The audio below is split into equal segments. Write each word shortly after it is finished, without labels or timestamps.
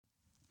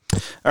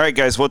All right,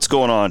 guys, what's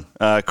going on?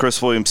 Chris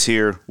Williams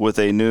here with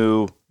a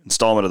new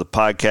installment of the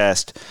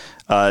podcast.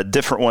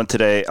 Different one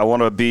today. I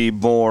want to be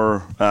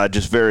more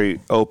just very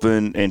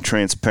open and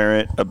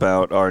transparent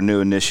about our new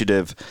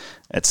initiative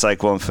at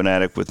Cyclone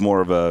Fanatic with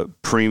more of a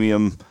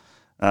premium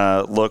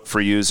look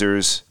for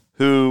users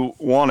who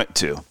want it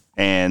to.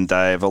 And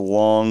I have a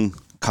long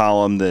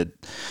column that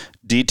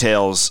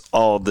details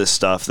all of this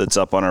stuff that's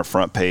up on our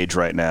front page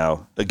right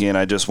now. Again,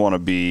 I just want to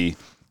be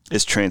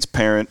as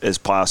transparent as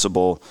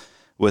possible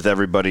with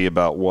everybody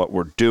about what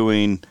we're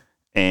doing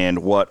and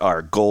what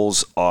our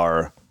goals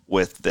are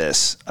with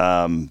this.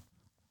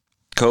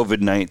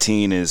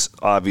 COVID-19 is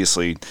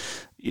obviously,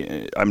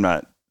 I'm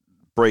not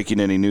breaking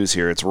any news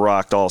here. It's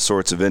rocked all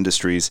sorts of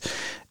industries,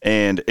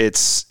 and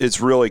it's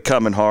really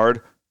coming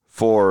hard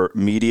for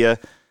media,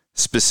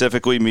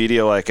 specifically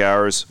media like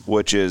ours,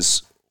 which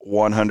is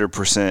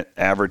 100%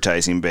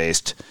 advertising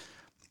based.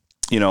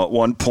 You know, at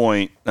one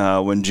point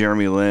when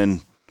Jeremy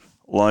Lin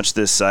launched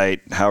this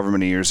site, however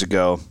many years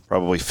ago,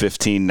 probably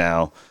 15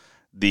 now,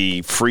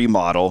 the free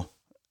model,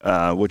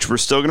 which we're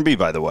still going to be,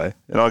 by the way,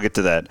 and I'll get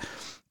to that.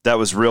 That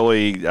was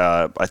really,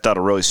 I thought,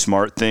 a really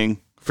smart thing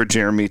for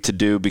Jeremy to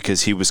do,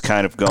 because he was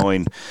kind of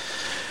going,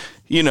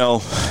 you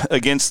know,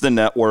 against the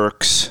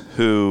networks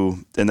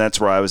and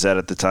that's where I was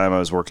at the time. I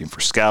was working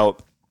for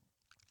Scout.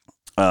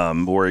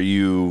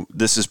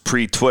 This is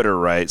pre-Twitter,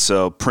 right?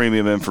 So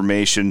premium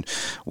information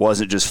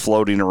wasn't just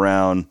floating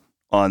around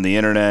on the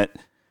internet.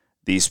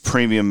 These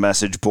premium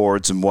message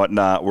boards and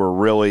whatnot were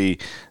really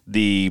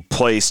the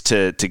place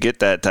to get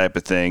that type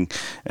of thing.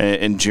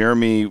 And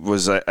Jeremy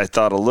was, I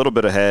thought, a little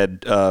bit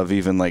ahead of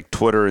even like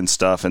Twitter and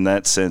stuff in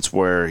that sense,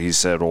 where he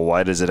said, well,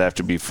 why does it have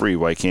to be free?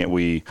 Why can't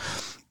we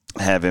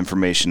have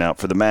information out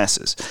for the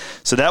masses?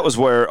 So that was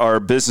where our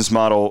business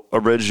model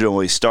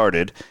originally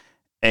started.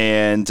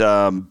 And,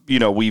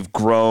 we've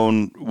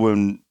grown.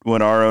 When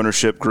our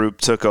ownership group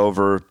took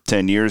over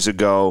 10 years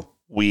ago,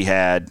 we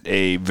had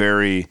a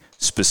very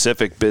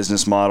specific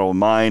business model in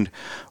mind.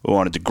 We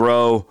wanted to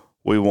grow.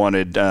 We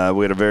had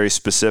a very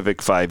specific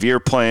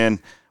 5-year plan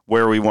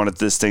where we wanted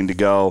this thing to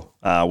go.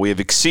 We have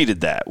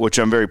exceeded that, which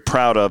I'm very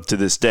proud of to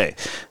this day.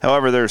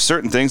 However, there are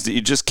certain things that you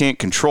just can't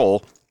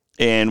control.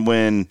 And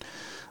when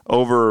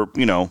over,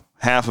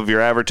 half of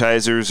your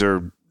advertisers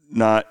are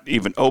not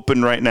even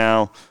open right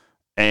now,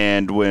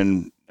 and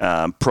when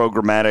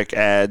programmatic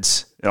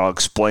ads, and I'll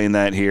explain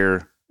that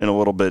here in a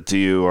little bit to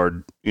you,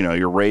 or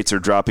your rates are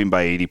dropping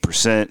by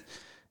 80%,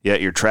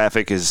 yet your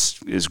traffic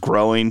is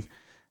growing,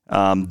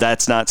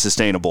 that's not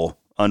sustainable,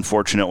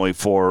 unfortunately,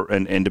 for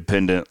an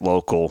independent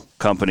local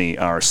company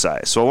our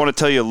size. So I want to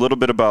tell you a little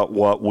bit about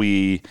what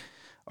we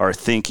are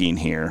thinking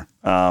here.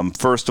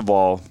 First of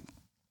all,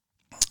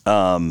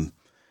 I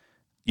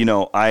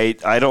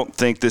don't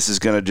think this is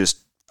going to just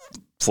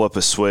flip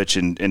a switch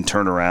and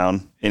turn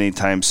around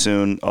anytime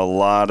soon. A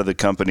lot of the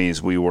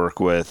companies we work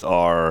with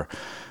are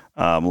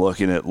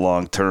looking at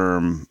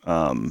long-term,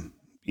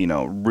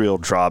 real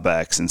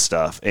drawbacks and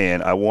stuff.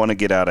 And I want to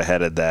get out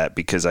ahead of that,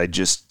 because I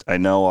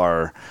know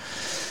our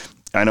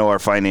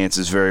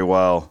finances very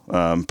well,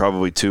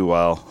 probably too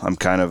well. I'm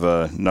kind of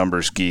a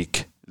numbers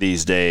geek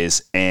these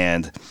days,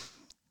 and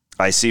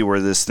I see where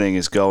this thing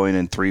is going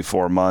in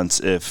 3-4 months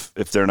if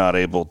they're not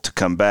able to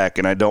come back,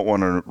 and I don't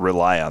want to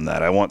rely on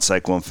that. I want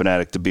Cyclone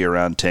Fanatic to be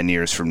around 10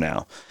 years from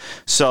now.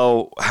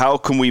 So how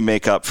can we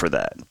make up for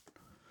that?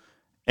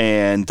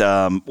 And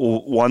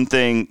one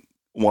thing,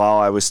 while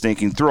I was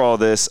thinking through all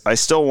this, I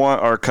still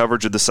want our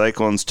coverage of the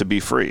Cyclones to be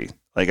free.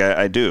 Like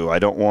I do. I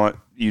don't want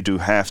you to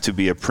have to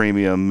be a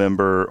premium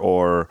member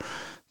or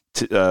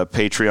a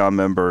Patreon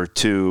member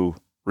to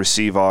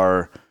receive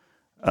our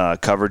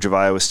coverage of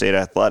Iowa State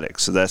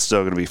athletics. So that's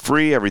still going to be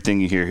free.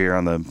 Everything you hear here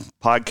on the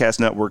podcast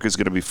network is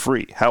going to be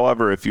free.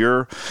 However, if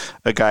you're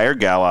a guy or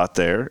gal out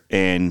there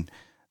and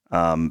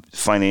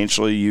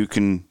financially you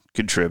can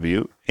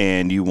contribute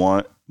and you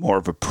want more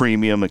of a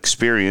premium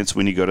experience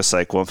when you go to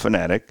Cyclone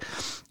Fanatic,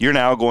 you're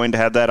now going to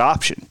have that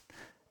option.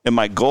 And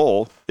my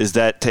goal is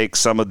that takes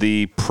some of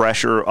the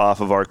pressure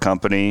off of our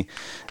company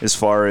as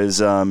far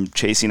as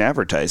chasing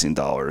advertising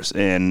dollars,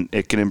 and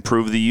it can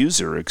improve the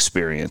user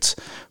experience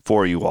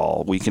for you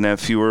all. We can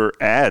have fewer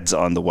ads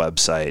on the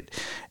website.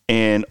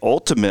 And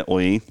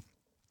ultimately,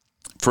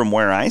 from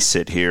where I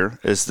sit here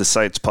as the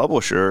site's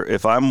publisher,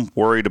 if I'm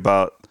worried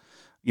about,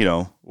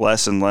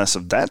 less and less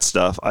of that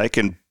stuff, I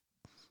can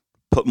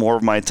put more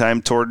of my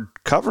time toward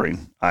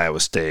covering Iowa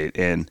State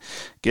and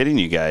getting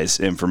you guys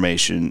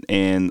information.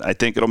 And I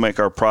think it'll make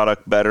our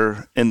product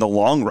better in the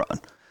long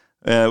run.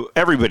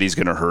 Everybody's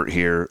going to hurt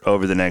here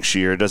over the next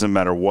year. It doesn't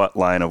matter what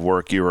line of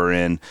work you are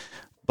in.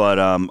 But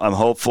I'm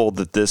hopeful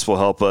that this will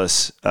help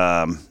us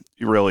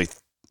really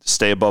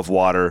stay above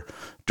water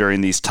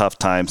during these tough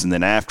times. And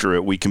then after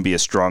it, we can be a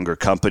stronger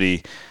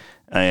company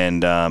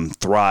and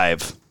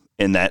thrive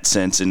in that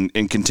sense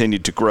and continue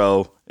to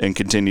grow and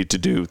continue to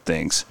do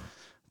things.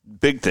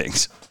 Big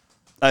things.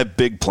 I have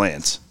big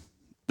plans.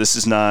 This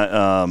is not,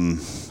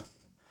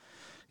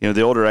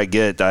 the older I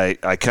get, I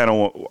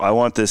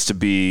want this to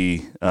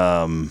be,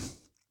 I'm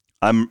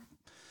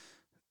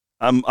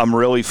I'm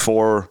really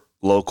for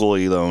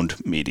locally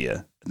owned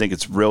media. I think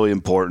it's really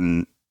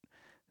important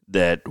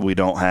that we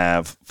don't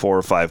have 4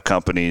 or 5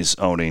 companies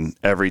owning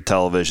every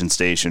television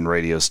station,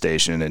 radio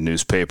station, and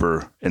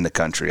newspaper in the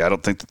country. I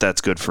don't think that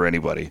that's good for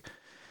anybody.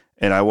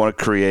 And I want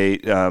to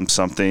create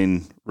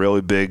something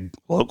really big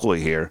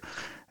locally here.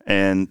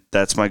 And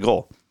that's my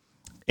goal.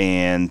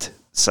 And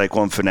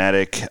Cyclone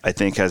Fanatic, I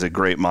think, has a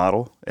great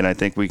model, and I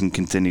think we can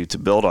continue to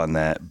build on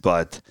that.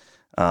 But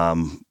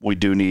we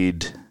do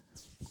need,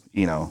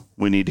 we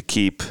need to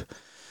keep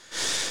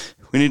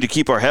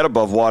our head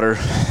above water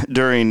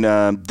during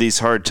these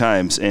hard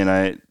times.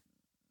 And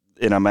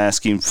I'm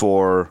asking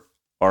for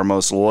our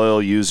most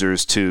loyal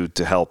users to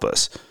help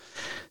us.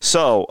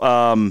 So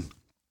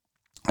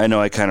I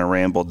know I kind of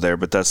rambled there,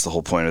 but that's the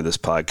whole point of this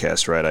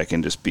podcast, right? I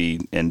can just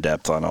be in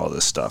depth on all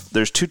this stuff.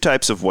 There's 2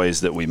 types of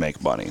ways that we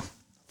make money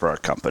for our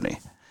company.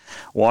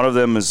 One of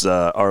them is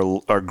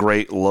our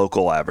great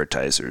local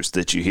advertisers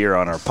that you hear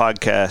on our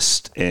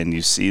podcast, and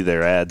you see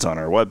their ads on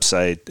our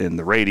website and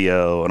the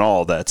radio and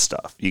all that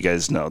stuff. You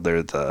guys know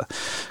they're the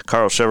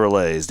Carl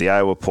Chevrolets, the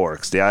Iowa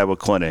Porks, the Iowa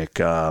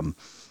Clinic, and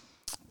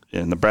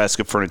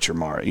Nebraska Furniture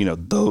Mart,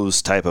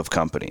 those type of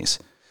companies.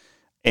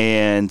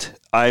 And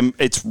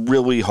it's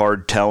really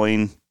hard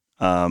telling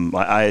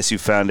ISU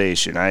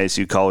Foundation,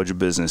 ISU College of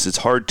Business. It's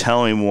hard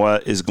telling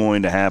what is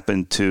going to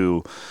happen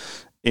to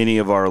any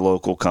of our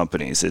local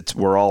companies.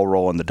 We're all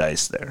rolling the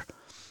dice there.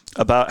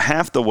 About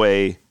half the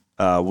way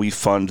we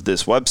fund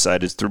this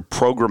website is through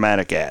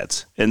programmatic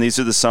ads, and these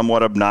are the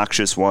somewhat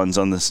obnoxious ones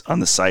on the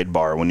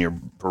sidebar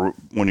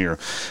when you're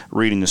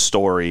reading a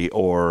story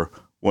or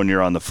when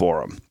you're on the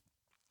forum.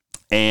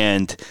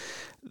 And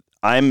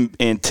I'm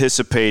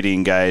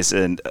anticipating, guys,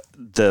 and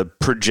the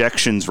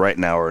projections right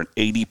now are an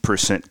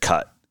 80%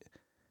 cut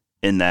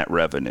in that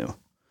revenue.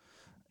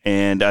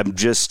 And I'm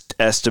just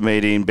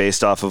estimating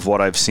based off of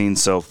what I've seen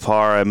so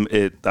far.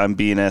 I'm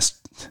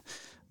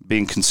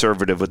being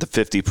conservative with the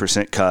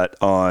 50% cut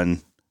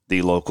on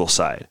the local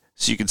side.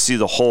 So you can see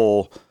the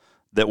hole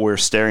that we're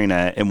staring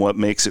at, and what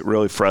makes it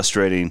really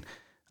frustrating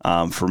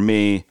for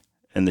me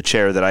and the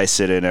chair that I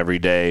sit in every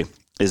day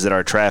is that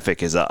our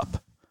traffic is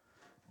up.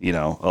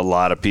 A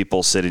lot of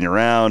people sitting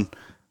around,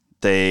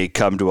 they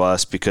come to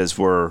us because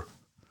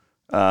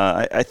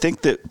I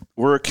think that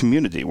we're a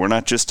community. We're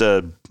not just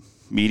a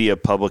media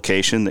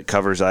publication that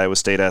covers Iowa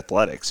State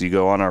athletics. You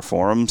go on our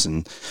forums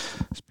and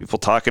there's people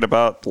talking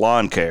about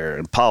lawn care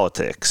and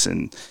politics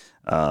and,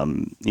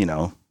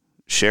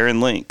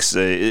 sharing links.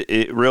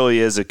 It really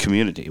is a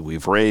community.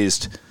 We've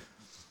raised,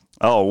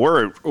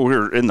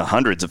 we're in the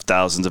hundreds of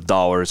thousands of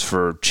dollars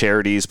for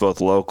charities,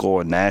 both local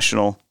and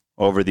national,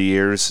 over the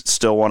years. It's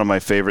still one of my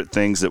favorite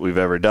things that we've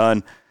ever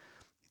done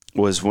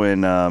was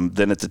when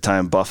then at the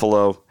time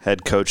Buffalo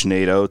head coach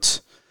Nate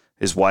Oates,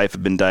 his wife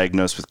had been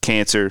diagnosed with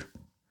cancer,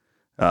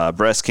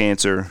 breast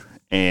cancer,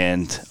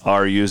 and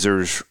our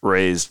users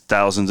raised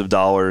thousands of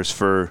dollars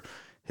for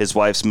his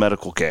wife's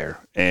medical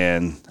care.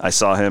 And I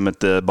saw him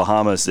at the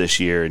Bahamas this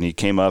year, and he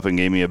came up and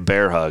gave me a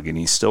bear hug, and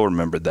he still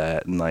remembered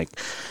that. And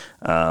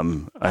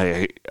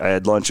I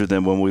had lunch with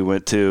him when we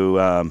went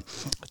to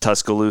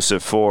Tuscaloosa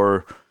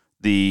for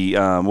the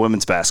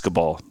women's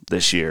basketball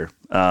this year.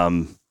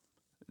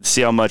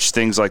 See how much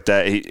things like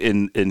that,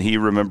 and he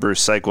remembers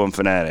Cyclone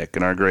Fanatic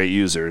and our great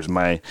users,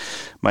 my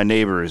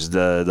neighbors,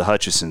 the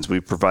Hutchisons. We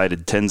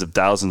provided tens of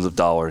thousands of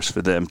dollars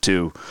for them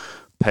to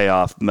pay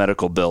off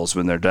medical bills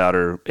when their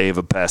daughter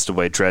Ava passed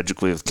away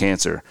tragically with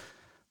cancer.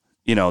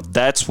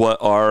 That's what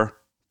our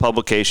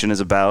publication is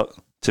about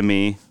to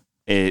me.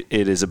 It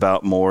is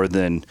about more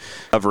than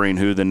covering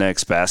who the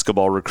next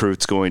basketball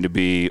recruit's going to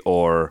be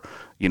or,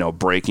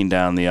 breaking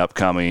down the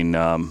upcoming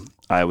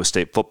Iowa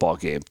State football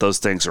game. Those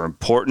things are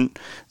important.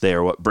 They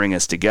are what bring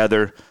us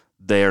together.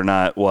 They are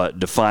not what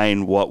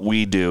define what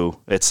we do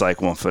at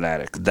Cyclone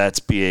Fanatic. That's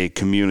be a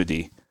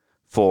community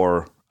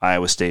for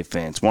Iowa State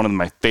fans. One of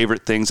my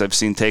favorite things I've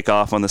seen take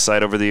off on the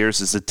site over the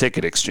years is the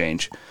ticket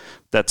exchange.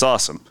 That's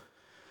awesome.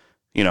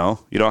 You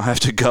don't have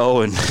to go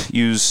and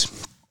use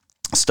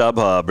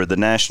StubHub or the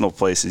national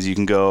places. You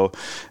can go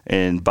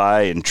and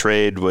buy and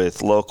trade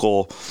with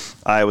local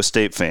Iowa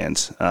State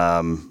fans.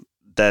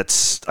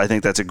 I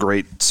think that's a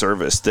great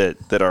service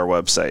that our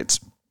website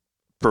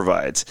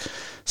provides.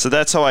 So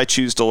that's how I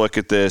choose to look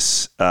at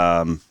this.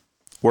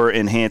 We're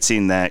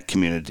enhancing that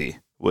community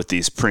with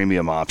these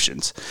premium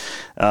options.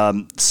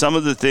 Some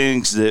of the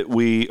things that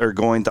we are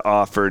going to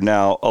offer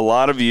now, a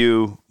lot of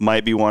you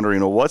might be wondering,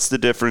 well, what's the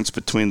difference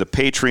between the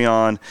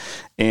Patreon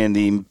and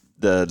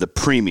the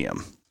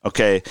premium?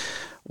 Okay.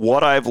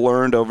 What I've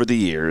learned over the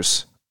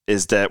years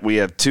is that we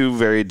have 2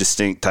 very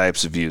distinct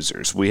types of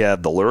users. We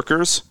have the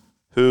lurkers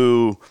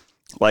who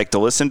like to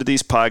listen to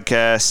these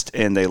podcasts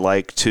and they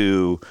like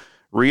to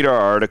read our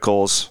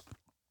articles,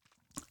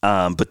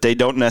 but they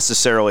don't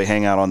necessarily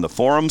hang out on the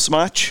forums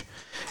much.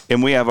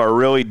 And we have our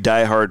really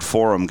diehard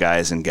forum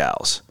guys and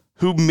gals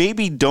who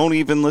maybe don't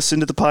even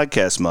listen to the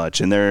podcast much,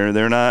 and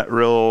they're not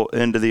real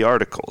into the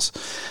articles.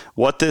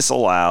 What this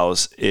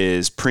allows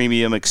is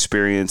premium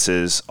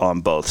experiences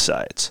on both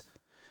sides.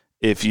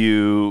 If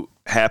you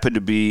happen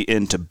to be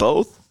into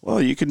both,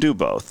 well, you can do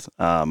both.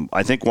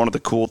 I think one of the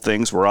cool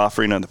things we're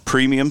offering on the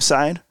premium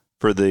side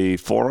for the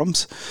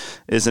forums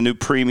is a new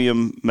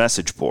premium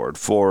message board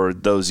for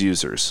those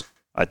users.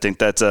 I think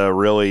that's a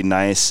really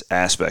nice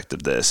aspect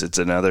of this. It's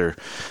another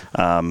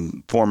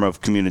form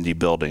of community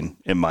building,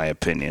 in my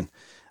opinion.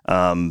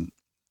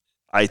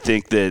 I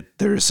think that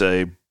there's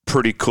a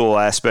pretty cool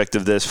aspect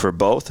of this for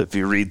both. If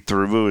you read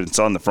through, it's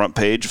on the front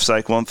page of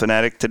Cyclone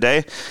Fanatic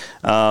today.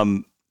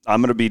 I'm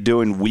going to be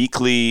doing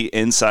weekly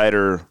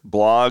insider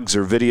blogs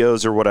or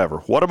videos or whatever.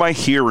 What am I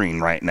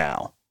hearing right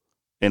now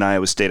in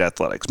Iowa State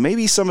athletics?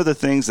 Maybe some of the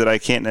things that I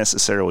can't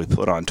necessarily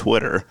put on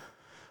Twitter,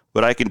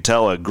 but I can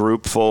tell a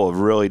group full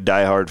of really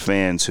diehard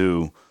fans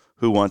who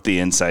want the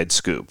inside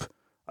scoop.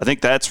 I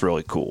think that's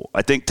really cool.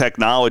 I think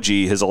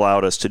technology has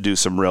allowed us to do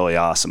some really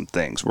awesome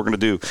things. We're going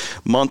to do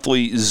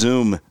monthly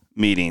Zoom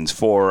meetings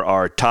for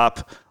our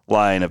top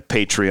line of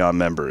Patreon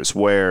members,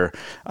 where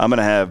I'm going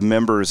to have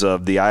members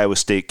of the Iowa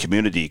State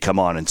community come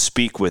on and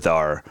speak with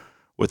our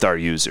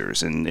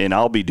users, and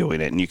I'll be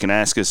doing it, and you can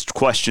ask us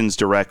questions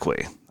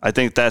directly. I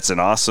think that's an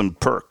awesome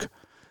perk.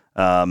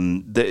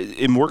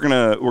 And we're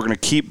gonna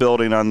keep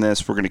building on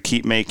this. We're gonna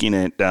keep making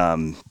it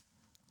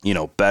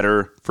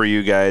better for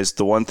you guys.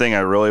 The one thing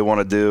I really want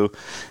to do,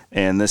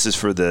 and this is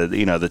for the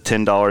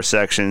 $10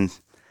 section,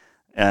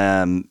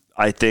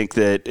 I think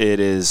that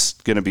it is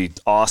going to be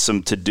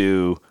awesome to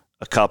do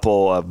a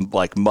couple of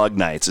like mug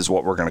nights is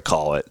what we're going to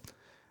call it.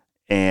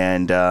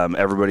 And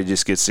everybody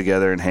just gets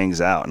together and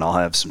hangs out, and I'll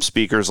have some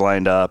speakers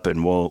lined up,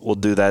 and we'll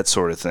do that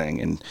sort of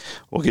thing, and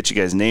we'll get you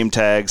guys name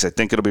tags. I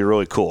think it'll be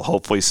really cool.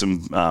 Hopefully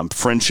some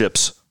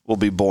friendships will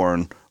be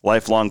born,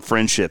 lifelong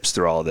friendships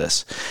through all of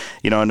this.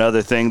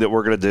 Another thing that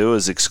we're going to do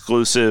is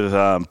exclusive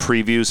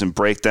previews and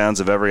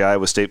breakdowns of every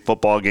Iowa State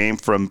football game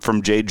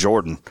from Jay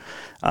Jordan.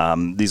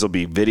 These will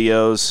be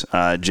videos.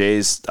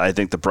 Jay's, I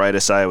think, the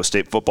brightest Iowa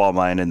State football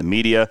mind in the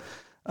media.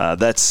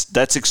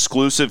 That's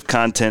exclusive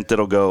content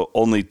that'll go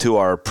only to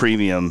our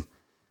premium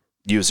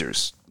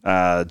users.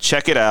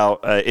 Check it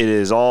out. It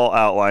is all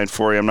outlined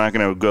for you. I'm not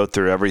going to go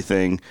through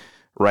everything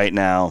right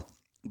now,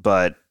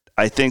 but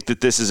I think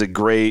that this is a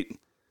great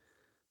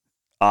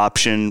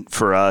option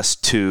for us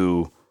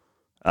to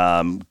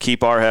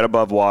keep our head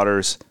above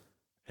waters.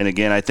 And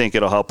again, I think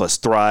it'll help us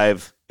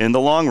thrive in the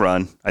long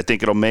run. I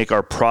think it'll make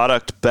our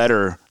product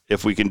better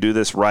if we can do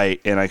this right.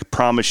 And I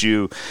promise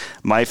you,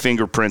 my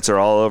fingerprints are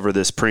all over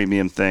this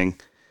premium thing.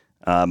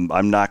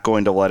 I'm not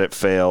going to let it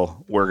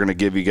fail. We're going to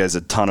give you guys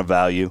a ton of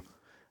value,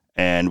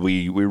 and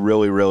we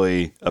really,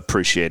 really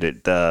appreciate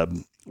it.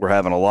 We're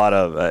having a lot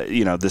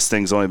of, this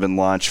thing's only been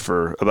launched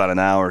for about an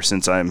hour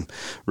since I'm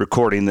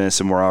recording this,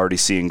 and we're already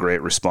seeing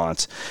great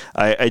response.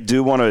 I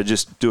do want to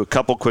just do a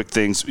couple quick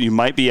things. You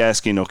might be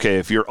asking, okay,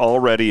 if you're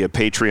already a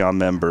Patreon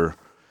member,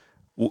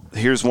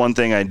 here's one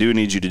thing I do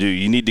need you to do.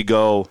 You need to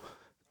go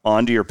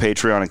onto your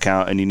Patreon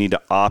account, and you need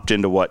to opt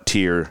into what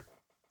tier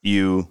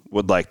you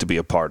would like to be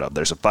a part of.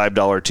 There's a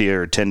 $5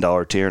 tier, a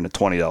 $10 tier, and a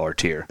 $20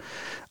 tier.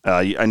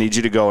 I need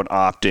you to go and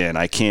opt in.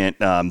 I can't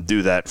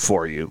do that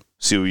for you.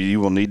 So you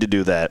will need to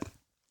do that.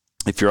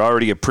 If you're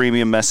already a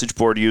premium message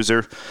board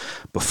user,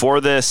 before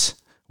this,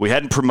 we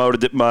hadn't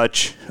promoted it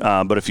much,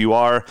 but if you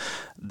are,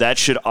 that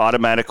should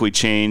automatically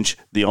change.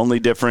 The only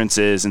difference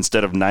is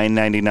instead of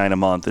 $9.99 a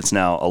month, it's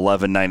now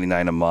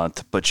 $11.99 a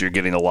month, but you're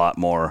getting a lot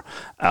more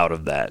out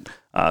of that.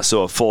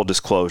 So a full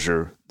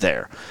disclosure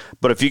there.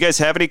 But if you guys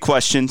have any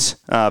questions,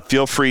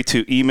 feel free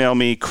to email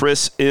me,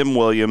 Chris M.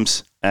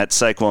 Williams at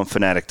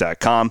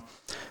CycloneFanatic.com.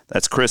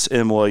 That's Chris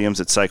M.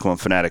 Williams at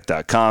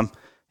CycloneFanatic.com.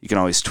 You can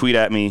always tweet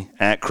at me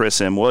at Chris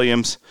M.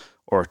 Williams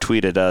or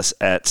tweet at us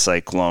at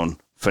Cyclone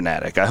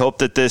Fanatic. I hope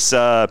that this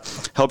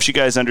helps you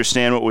guys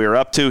understand what we are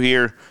up to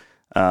here.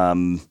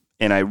 And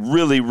I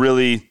really,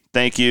 really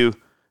thank you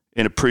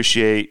and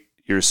appreciate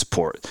your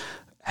support.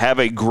 Have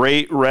a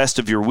great rest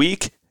of your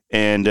week,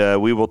 and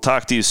we will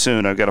talk to you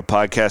soon. I've got a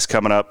podcast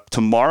coming up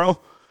tomorrow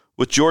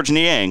with George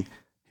Niang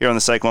here on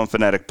the Cyclone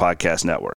Fanatic Podcast Network.